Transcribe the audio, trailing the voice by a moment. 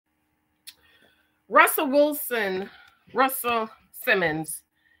Russell Simmons,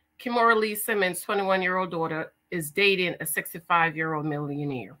 Kimora Lee Simmons' 21-year-old daughter, is dating a 65-year-old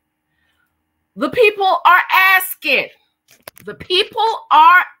millionaire. The people are asking. The people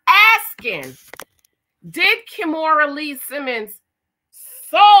are asking, did Kimora Lee Simmons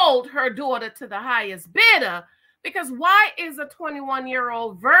sold her daughter to the highest bidder? Because why is a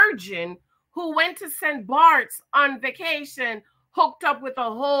 21-year-old virgin who went to St. Bart's on vacation hooked up with a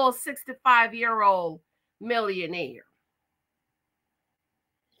whole 65-year-old millionaire?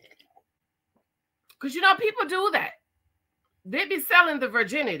 Because, you know, people do that. They be selling the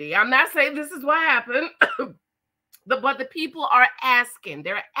virginity. I'm not saying this is what happened, but the people are asking.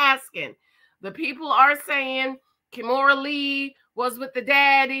 They're asking. The people are saying Kimora Lee was with the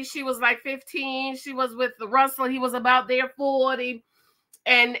daddy. She was like 15. She was with the Russell. He was about there 40.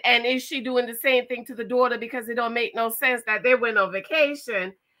 And is she doing the same thing to the daughter? Because it don't make no sense that they went on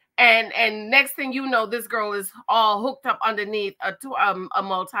vacation. And next thing you know, this girl is all hooked up underneath a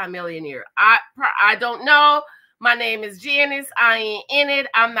multimillionaire. I don't know. My name is Janice. I ain't in it.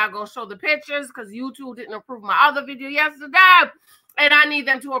 I'm not going to show the pictures because YouTube didn't approve my other video yesterday. And I need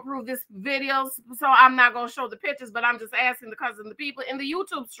them to approve this video. So I'm not going to show the pictures, but I'm just asking because the people in the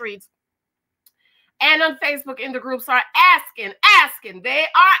YouTube streets and on Facebook in the groups are asking. They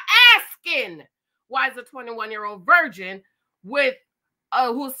are asking, why is a 21-year-old virgin with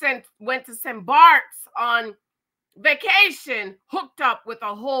who went to St. Bart's on vacation hooked up with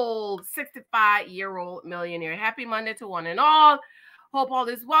a whole 65-year-old millionaire? Happy Monday to one and all. Hope all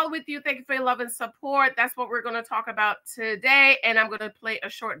is well with you. Thank you for your love and support. That's what we're going to talk about today. And I'm going to play a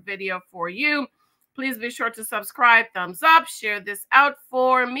short video for you. Please be sure to subscribe, thumbs up, share this out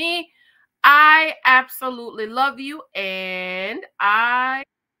for me. I absolutely love you and I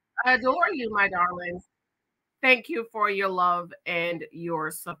adore you, my darlings. Thank you for your love and your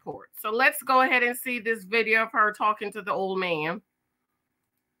support. So let's go ahead and see this video of her talking to the old man.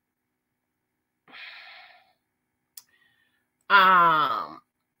 And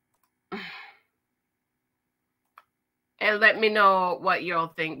let me know what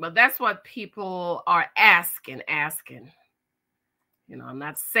y'all think. But that's what people are asking. You know, I'm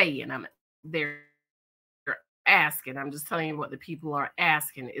not saying they're asking. I'm just telling you what the people are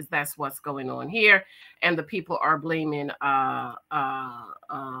asking is that's what's going on here. And the people are blaming the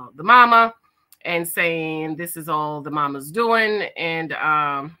mama and saying this is all the mama's doing. And,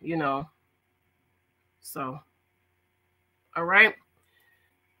 you know, so, all right.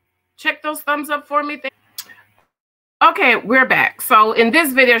 Check those thumbs up for me. Okay, we're back. So in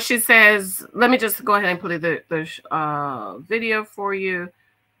this video, she says, let me just go ahead and play the video for you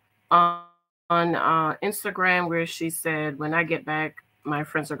on Instagram, where she said, when I get back, my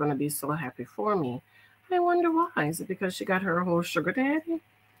friends are going to be so happy for me. I wonder why. Is it because she got her whole sugar daddy?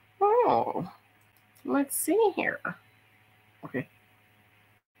 Oh, let's see here. Okay.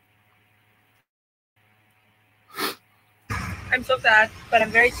 I'm so sad, but I'm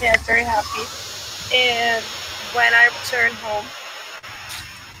very sad, very happy. And when I return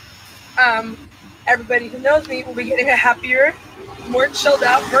home, everybody who knows me will be getting a happier, more chilled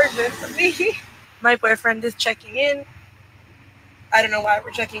out version of me. My boyfriend is checking in. I don't know why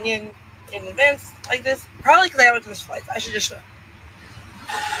we're checking in advance like this. Probably because I haven't missed flights. I should just show.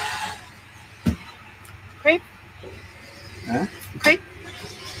 Crepe? Huh? Crepe?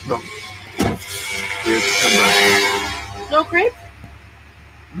 No. No crepe?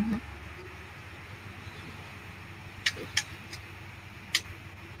 Mm-hmm.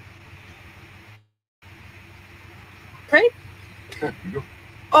 Crepe? Okay, go.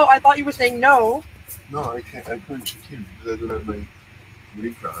 Oh, I thought you were saying no. No, I can't. I couldn't check in because I don't have my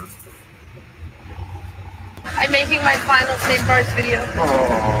green card. I'm making my final St. Bart's video.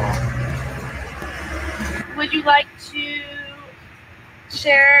 Oh. Would you like to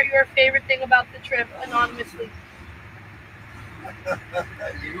share your favorite thing about the trip anonymously?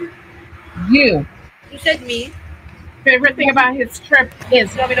 You. You said me. Favorite thing about his trip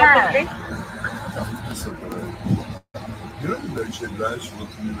is You want me to open the drink? You know that she advised she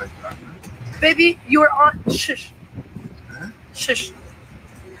looked at me like that. Baby, you are on. Shush. Huh? Shush.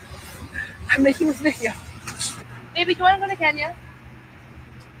 I'm making this video. Baby, do you want to go to Kenya?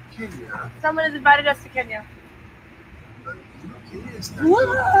 Kenya. Someone has invited us to Kenya. But, you know, Kenya is What?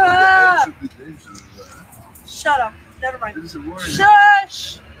 not Shut up. Never mind. It's a word.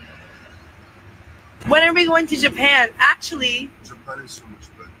 Shush. When are we going to Japan? Actually, Japan is so much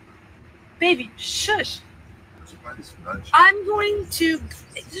better. baby, shush. Japan is nice. I'm going to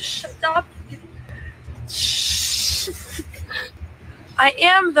just shut up. Shh. I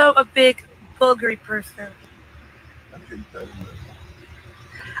am, though, a big Bulgari person. I can tell you that.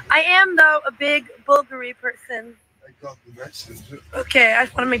 I am, though, a big Bulgari person. I got the message. Okay, I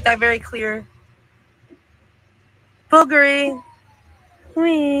just want to make that very clear. Bulgari.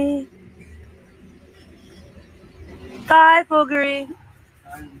 Wee. Bye, Bulgari.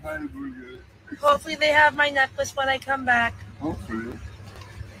 I'm good. Hopefully they have my necklace when I come back. Hopefully.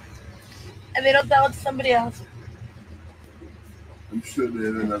 And they don't sell it to somebody else. I'm sure they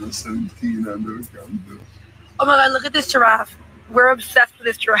have another 17 under account. Oh my god, look at this giraffe. We're obsessed with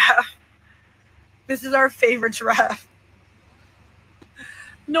this giraffe. This is our favorite giraffe.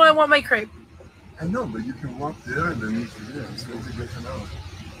 No, I want my crepe. I know, but you can walk there and then you can there. It's going to get an hour.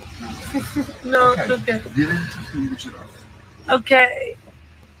 No, Okay. it's okay. Get into the giraffe. Okay.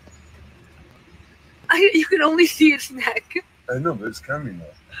 You can only see its neck. I know, but it's coming now.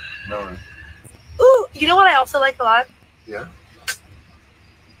 No. Ooh, you know what I also like a lot? Yeah?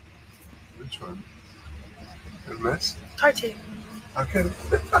 Which one? The mess? Cartoon. Okay.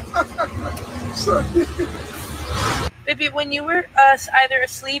 Sorry. Baby, when you were either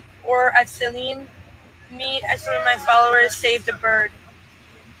asleep or at Celine, me and some of my followers saved a bird.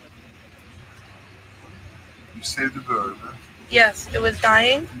 You saved the bird, huh? Yes, it was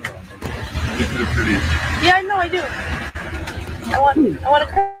dying. No. You did it pretty. Yeah, I know, I do. I want a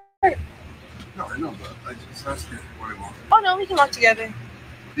crepe. No, I know, but I just asked you what I want. Oh no, we can walk together.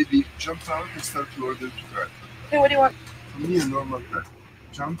 Baby, jump out and start to order to crack. Okay, what do you want? For me, a normal crack.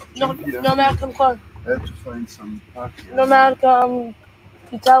 Jump here. No Malcolm Clark. I have to find some parking. No Malcolm,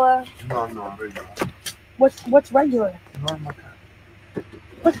 Nutella. No, regular. What's regular? Normal crack.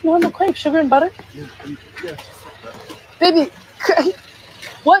 What's normal crepe? Sugar and butter? Yeah, yes. Baby,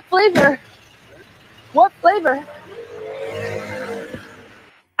 what flavor? What flavor?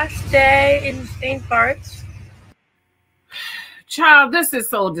 Last day in St. Bart's. Child, this is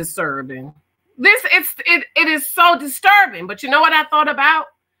so disturbing. It is so disturbing. But you know what I thought about?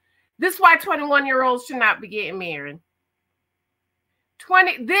 This is why 21-year-olds should not be getting married.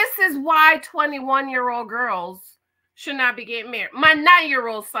 This is why 21-year-old girls should not be getting married. My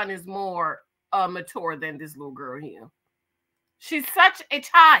 9-year-old son is more mature than this little girl here. She's such a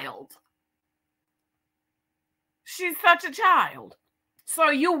child. She's such a child. So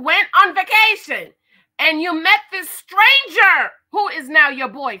you went on vacation and you met this stranger who is now your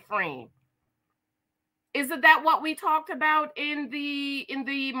boyfriend. Isn't that what we talked about in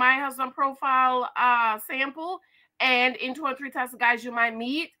the My Husband profile sample? And in 23 types of guys you might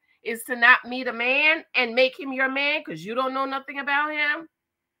meet is to not meet a man and make him your man because you don't know nothing about him.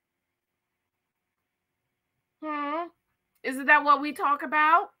 Isn't that what we talk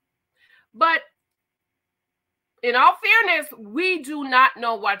about? But in all fairness, we do not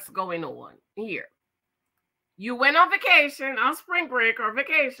know what's going on here. You went on vacation, on spring break or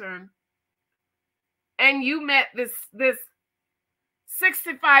vacation, and you met this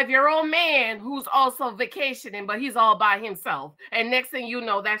 65-year-old man who's also vacationing, but he's all by himself. And next thing you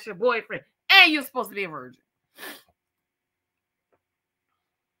know, that's your boyfriend. And you're supposed to be a virgin.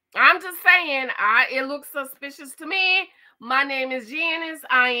 I'm just saying, it looks suspicious to me. My name is Janice.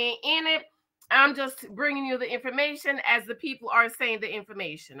 I ain't in it. I'm just bringing you the information as the people are saying the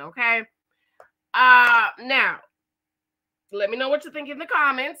information, okay? Now, let me know what you think in the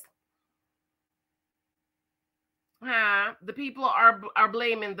comments. The people are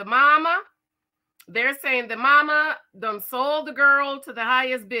blaming the mama. They're saying the mama done sold the girl to the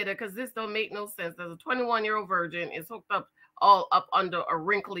highest bidder because this don't make no sense. There's a 21-year-old virgin is hooked up all up under a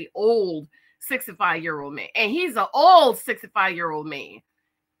wrinkly old 65-year-old man. And he's an old 65-year-old man.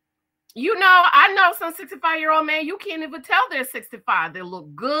 You know, I know some 65-year-old man, you can't even tell they're 65. They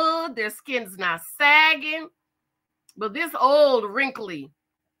look good. Their skin's not sagging. But this old wrinkly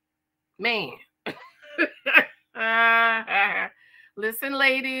man. Listen,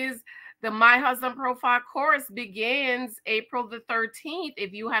 ladies, the My Husband profile course begins April the 13th.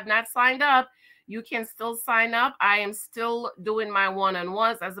 If you have not signed up, you can still sign up. I am still doing my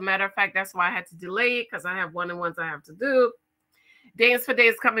one-on-ones. As a matter of fact, that's why I had to delay it because I have one-on-ones I have to do. Dance for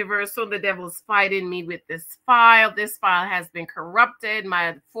Days coming very soon. The devil is fighting me with this file. This file has been corrupted.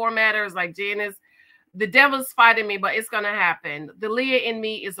 My formatter is like, Janice, the devil's fighting me, but it's going to happen. The Leah in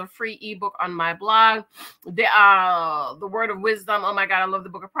Me is a free ebook on my blog. The Word of Wisdom. Oh my God, I love the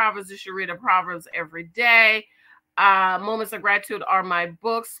book of Proverbs. You should read the Proverbs every day. Moments of Gratitude are my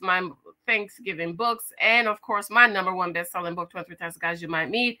books, my Thanksgiving books. And of course, my #1 best-selling book, 23 Types of Guys You Might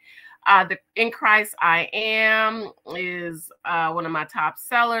Meet. The In Christ I Am is one of my top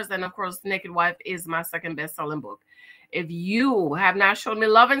sellers. And of course, Naked Wife is my second best-selling book. If you have not shown me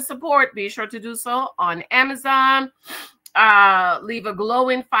love and support, be sure to do so on Amazon. Leave a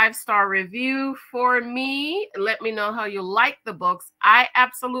glowing 5-star review for me. Let me know how you like the books. I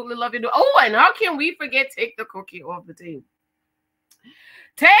absolutely love it. Oh, and how can we forget take the cookie off the table?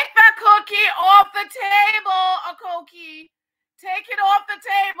 Take the cookie off the table, Aoki. Take it off the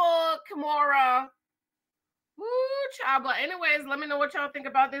table, Kimura. Woo, child. But anyways, let me know what y'all think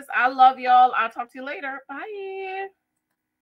about this. I love y'all. I'll talk to you later. Bye.